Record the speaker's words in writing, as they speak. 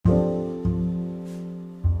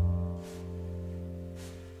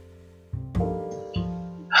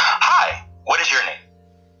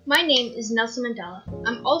name is Nelson Mandela.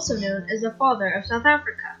 I'm also known as the father of South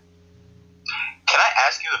Africa. Can I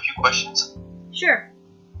ask you a few questions? Sure.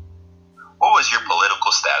 What was your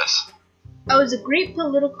political status? I was a great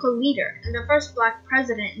political leader and the first black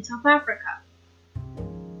president in South Africa.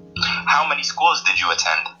 How many schools did you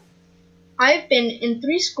attend? I have been in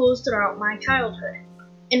 3 schools throughout my childhood.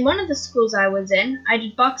 In one of the schools I was in, I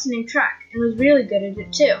did boxing and track and was really good at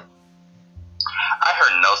it too. I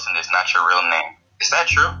heard Nelson is not your real name. Is that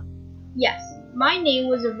true? Yes, my name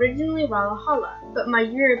was originally Ralahala, but my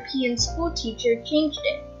European school teacher changed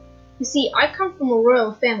it. You see, I come from a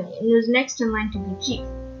royal family and was next in line to be chief,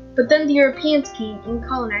 but then the Europeans came and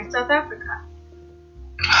colonized South Africa.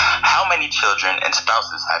 How many children and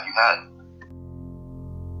spouses have you had?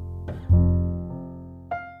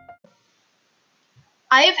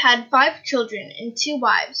 I have had 5 children and 2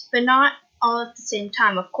 wives, but not all at the same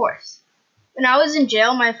time, of course. When I was in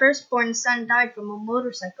jail, my firstborn son died from a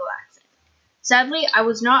motorcycle accident. Sadly, I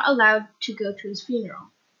was not allowed to go to his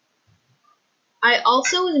funeral. I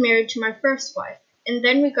also was married to my first wife, and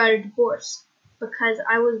then we got a divorce because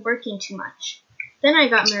I was working too much. Then I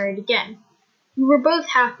got married again. We were both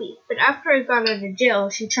happy, but after I got out of jail,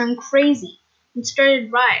 she turned crazy and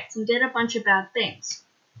started riots and did a bunch of bad things.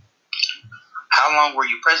 How long were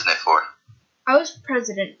you president for? I was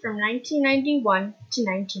president from 1991 to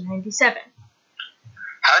 1997.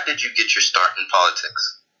 How did you get your start in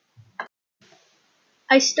politics?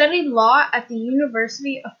 I studied law at the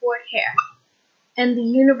University of Fort Hare and the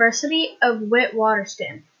University of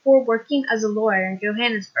Witwatersrand before working as a lawyer in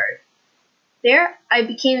Johannesburg. There, I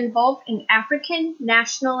became involved in African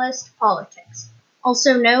nationalist politics,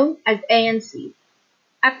 also known as ANC.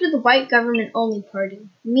 After the white government-only party,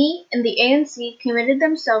 me and the ANC committed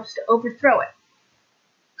themselves to overthrow it.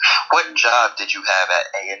 What job did you have at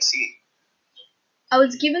ANC? I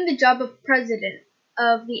was given the job of president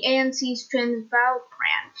of the ANC's Transvaal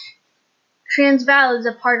branch. Transvaal is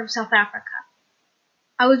a part of South Africa.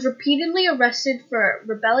 I was repeatedly arrested for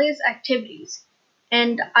rebellious activities,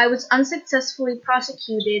 and I was unsuccessfully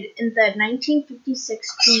prosecuted in the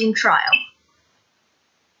 1956 treason trial.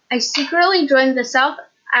 I secretly joined the South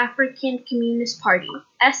African Communist Party,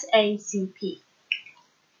 SACP.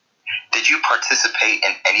 Did you participate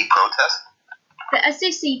in any protest? The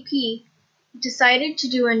SACP decided to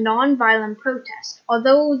do a non-violent protest.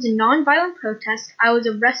 Although it was a non-violent protest, I was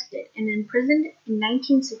arrested and imprisoned in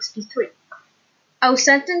 1963. I was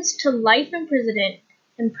sentenced to life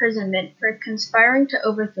imprisonment for conspiring to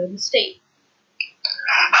overthrow the state.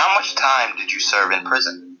 How much time did you serve in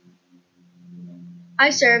prison?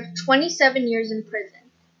 I served 27 years in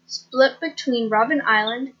prison, split between Robben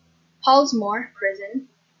Island, Pollsmoor Prison,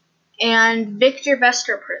 and Victor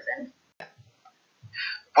Verster Prison.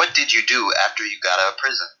 What did you do after you got out of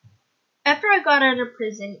prison? After I got out of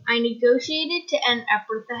prison, I negotiated to end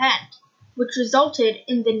apartheid, which resulted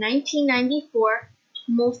in the 1994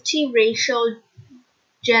 multiracial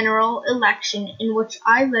general election in which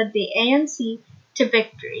I led the ANC to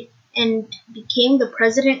victory and became the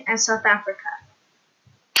president of South Africa.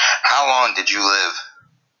 How long did you live?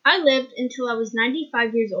 I lived until I was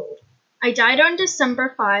 95 years old. I died on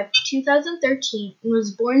December 5, 2013, and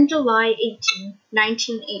was born July 18,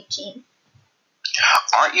 1918.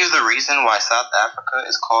 Aren't you the reason why South Africa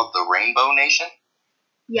is called the Rainbow Nation?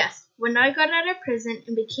 Yes, when I got out of prison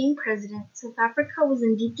and became president, South Africa was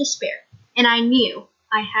in deep despair, and I knew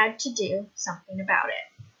I had to do something about it.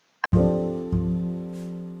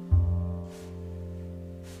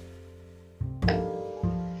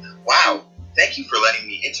 Wow, thank you for letting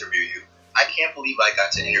me interview you. I can't believe I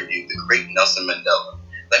got to interview the great Nelson Mandela.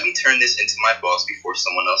 Let me turn this into my boss before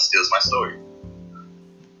someone else steals my story.